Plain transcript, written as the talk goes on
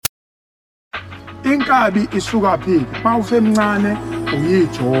inkabi isuka phi uma usemncane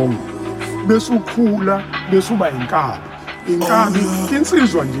uyijonga bese ukhula bese uba inkabi inkabi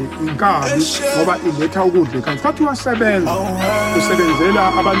insizwa nje inkabi ngoba iletha ukudla kanti futhi uyasebenza usebenzela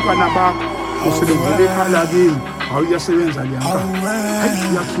abantwana bakho usebenzela ekhaya lakini awuyasebenza liyankabi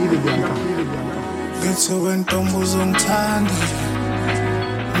hayi yakhile liyankabi ngithi wentombi uzongithanda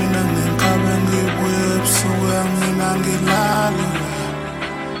mina nginkabe ngibuye ebusuku yamina ngilali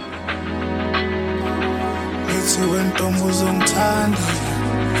ngithi wentombi uzongithanda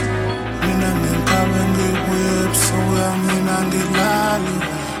mina nginkabe ngibuye ebusuku yamina ngilali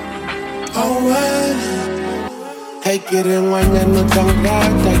oh well hey kire ngwanyana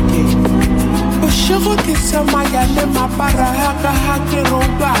tangata ke ushoko ke samaya le mapara haka hake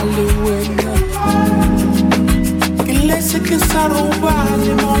robale wena kilese ke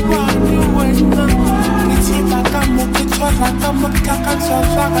sarobale mabane wena kitima ka mo ke tshwara ka mo ka ka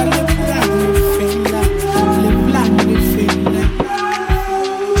tsaka le plan fela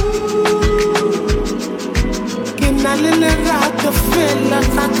ke na le rato fela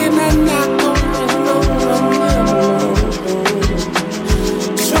ka ke na nako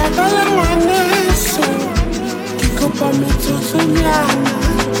swagala ngwaneso ke kopa metsotsonyana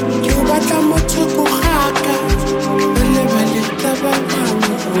ke o batla motho ko gaka le baleta ba bana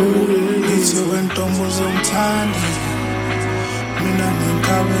itse wentombi uzongithanda mina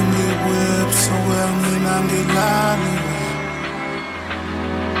nginkabe ngibuye ebusuku yamina ngilali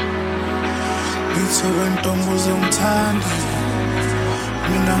itse wentombi uzongithanda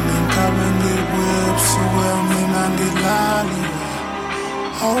mina nginkabe ngibuye ebusuku yamina ngilali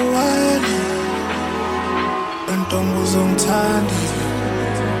oh well wentombi uzongithanda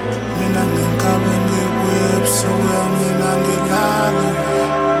mina nginkabe ngibuye ebusuku yamina ngilali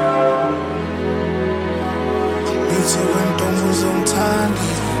itse wentombi uzongithanda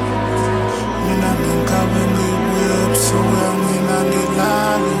mina nginkabe ngibuye ebusuku yamina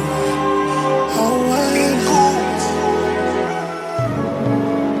ngilali oh well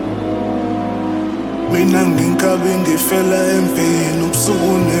mina nginkabe ngifela empini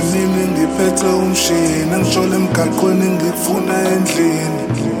ubusuku nemini ngiphethe umshini ngishole emgaqweni ngikufuna endlini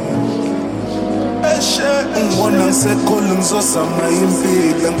ngibona ngisekhole ngizozama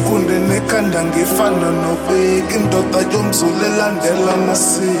impilo ngifunde nekhanda ngifana nobeki indoda yomzulu elandela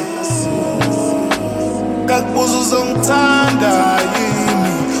amasiko kakubuza uzongithanda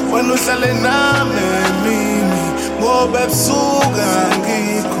yini wena uhlale nami emini ngoba ebusuku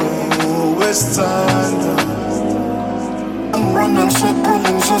angikho wesithanda ngibona ngisekhole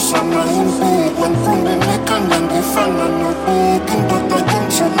ngizozama impilo ngifunde nekhanda ngifana nobeki indoda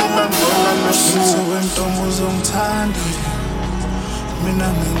yomzulu elandela amasiko wentombi uzongithanda mina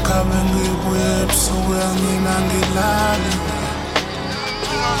nginkabe ngibuye ebusuku yamina ngilali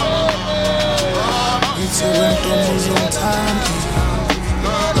ngithi wentombi uzongithanda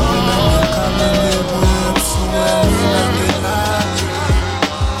mina nginkabe ngibuye ebusuku yamina ngilali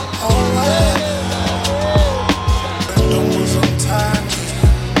oh well wentombi uzongithanda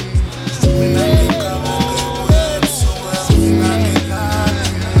mina nginkabe ngibuye ebusuku yamina ngilali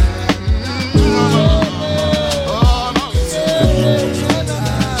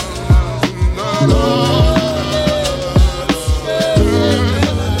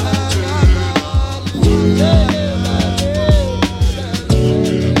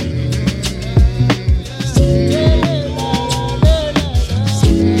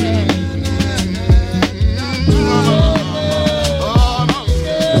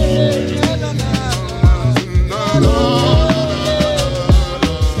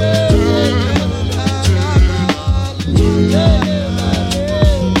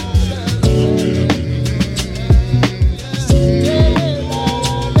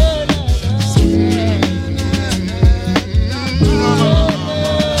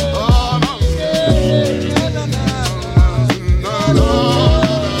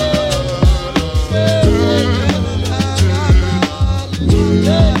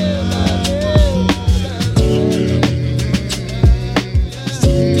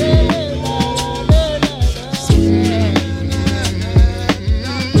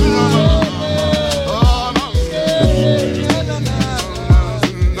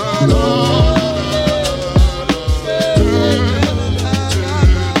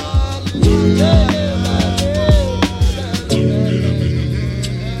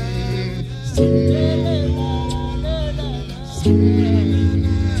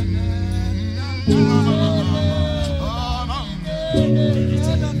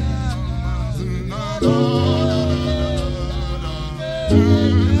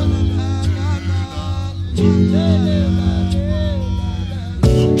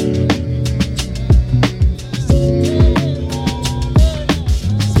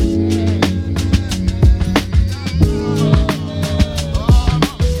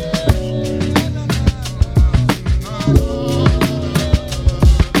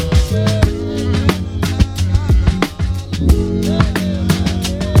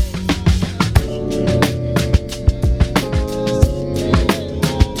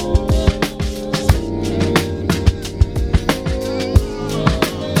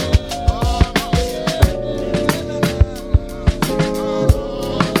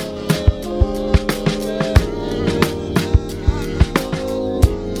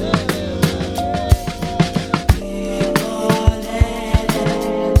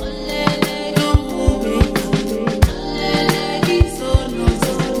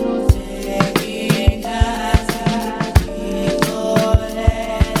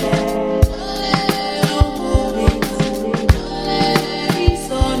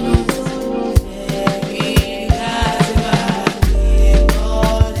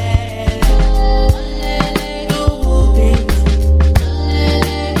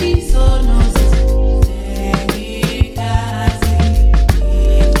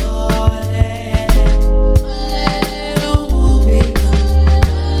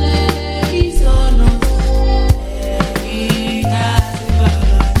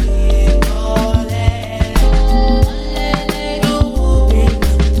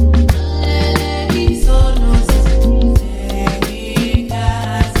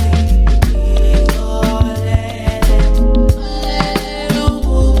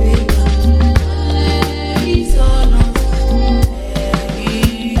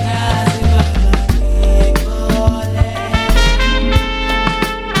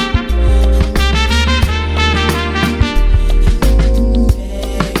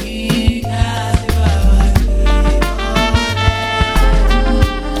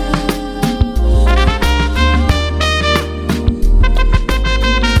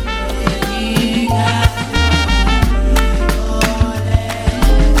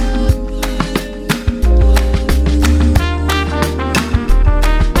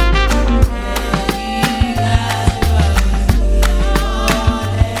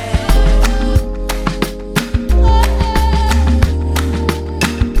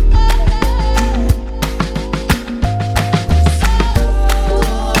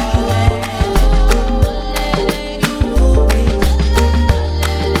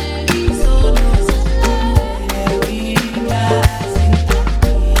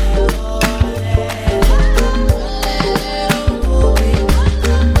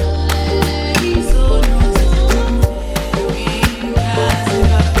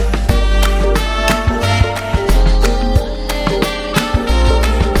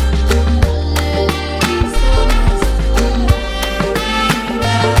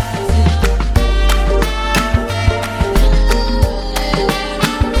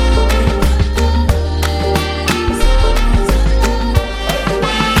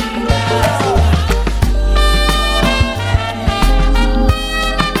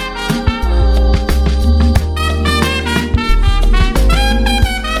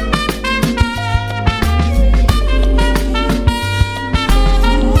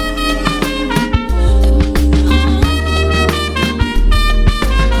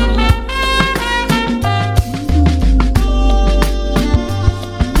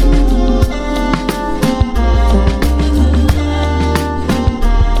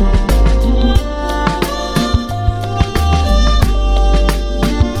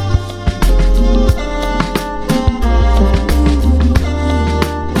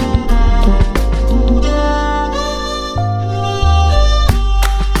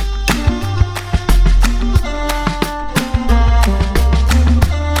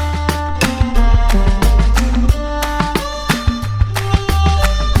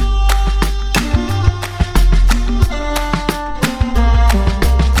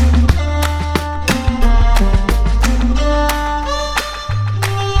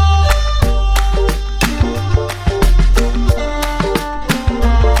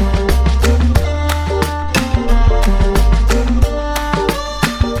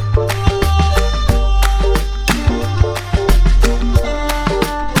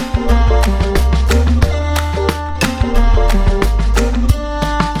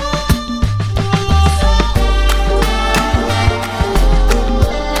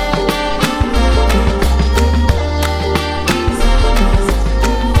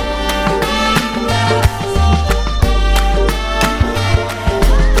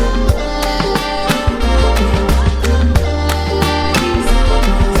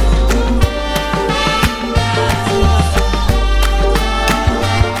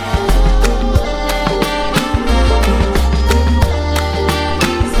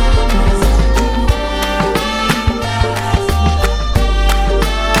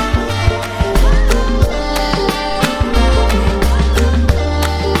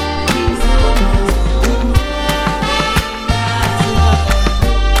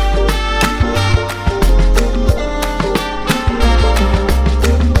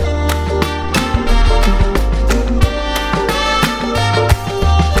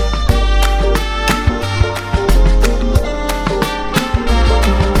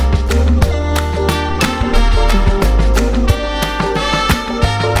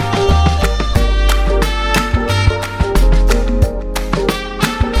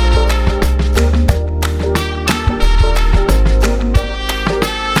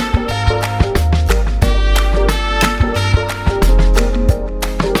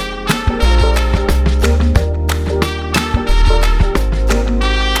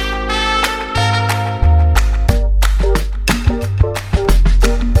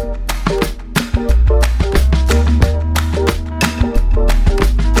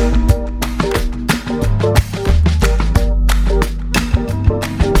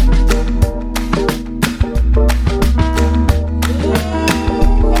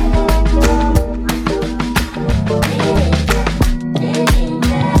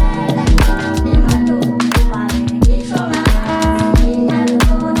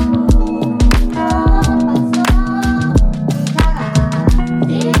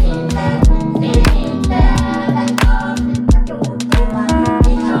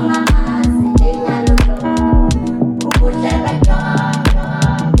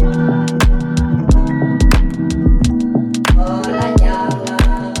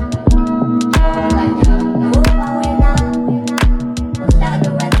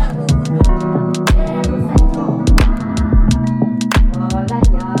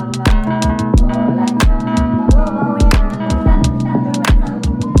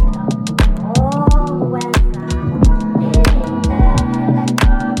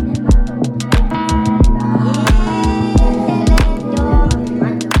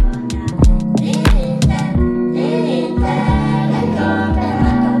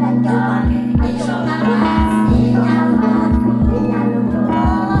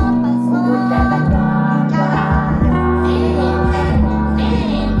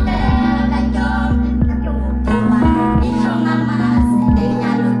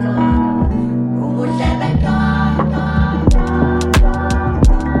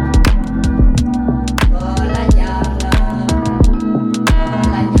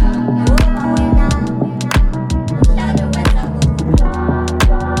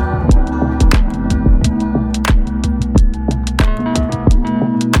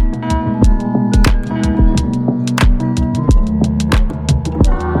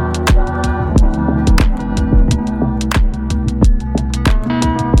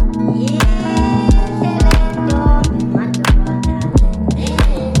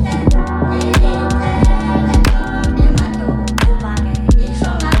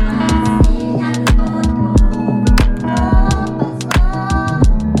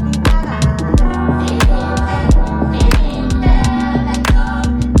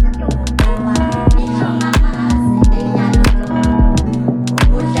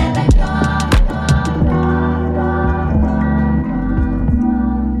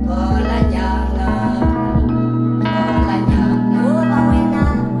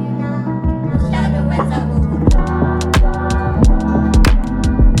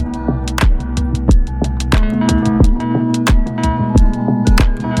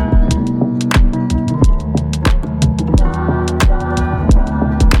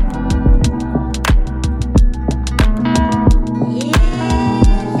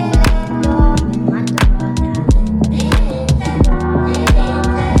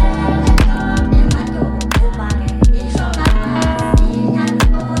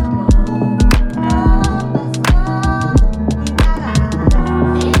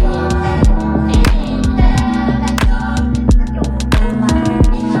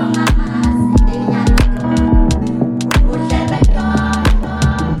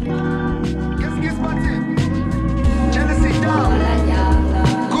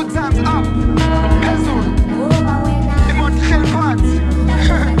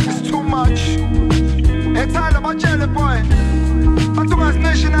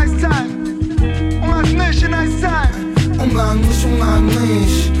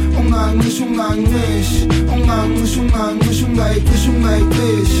ungangishi ungangishi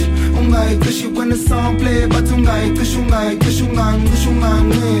ungayiqishi when the song play but ungayiqishi ungangishi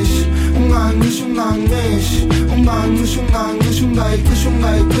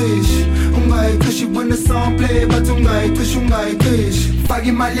ungayiqishi when the song play but ungayiqishi faka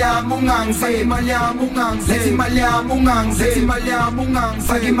imali yami ungangize imali yami ungangize lethi imali yami ungangize imali yami ungangize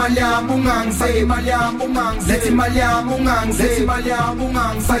faka imali yami ungangize imali yami ungangize lethi imali yami ungangize imali yami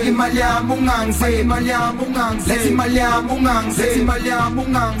ungangize faka imali yami ungangize imali yami ungangize lethi imali yami ungangize imali yami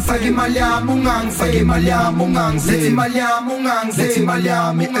ungangize faka imali yami ungangize imali yami ungangize lethi imali yami ungangize lethi imali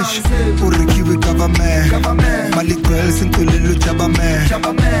yami ungangize urikiwe government mali kwel sintulelo jabame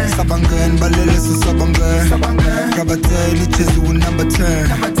sabangen balele susabangen rabateli chezu number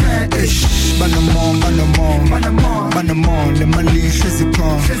 10 ish banamon le mali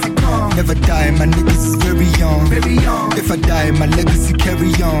shezikon never die my niggas is very young if I die my legacy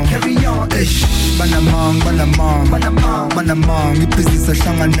carry on ish banamon ibusiness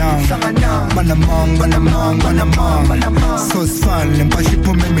ahlangana banamon so it's fun lempashi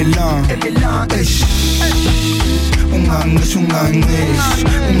pome milan ish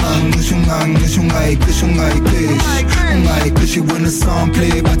ungangish when the song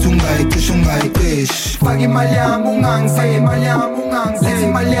play but ungayiqish faka imali yami ungangize imali yami ungangize lethi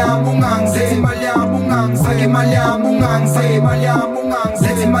imali yami ungangize imali yami ungangize faka imali yami ungangize imali yami ungangize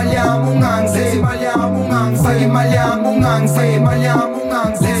lethi imali yami ungangize imali yami ungangize faka imali yami ungangize imali yami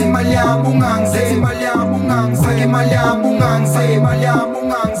ungangize lethi imali yami ungangize imali yami ungangize faka imali yami ungangize imali yami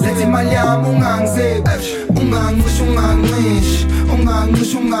ungangize lethi imali yami ungangize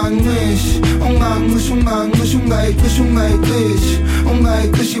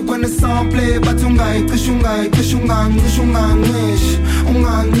ungayiqishi when the song play but ungayiqishi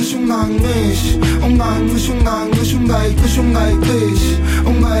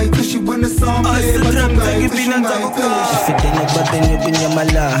when the song play but ungayiqishi Fidene badene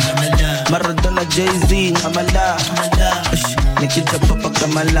kunyamala Maradona Jay-Z amala Nikita papa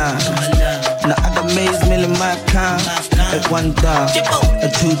kamala Na other maze mill in my account At $1,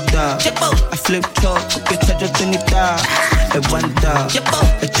 at $2 I flip talk, get charge of $20 At $1,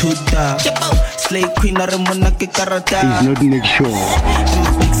 at $2 Slay queen, I remember ke karata He's not make sure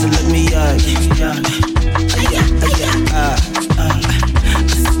So let me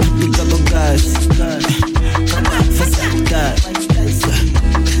Big double guys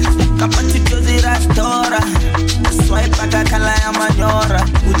Kapati jozi rastora Swipe akakala ya manyora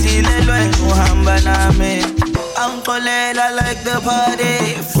Utilelwe uhamba nami Ankolela like the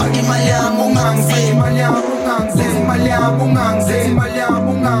party faka imali yami ungangize imali yami ungangize imali yami ungangize imali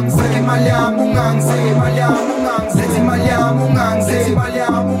yami ungangize faka imali yami ungangize imali yami ungangize lethi imali yami ungangize imali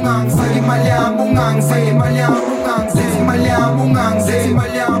yami ungangize faka imali yami ungangize imali yami ungangize lethi imali yami ungangize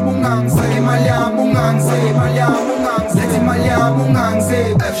imali yami ungangize faka imali yami ungangize imali yami ungangize lethi imali yami ungangize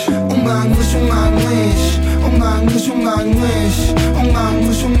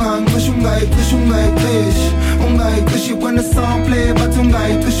ungayiqishi when the song play but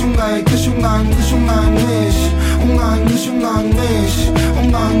ungayiqishi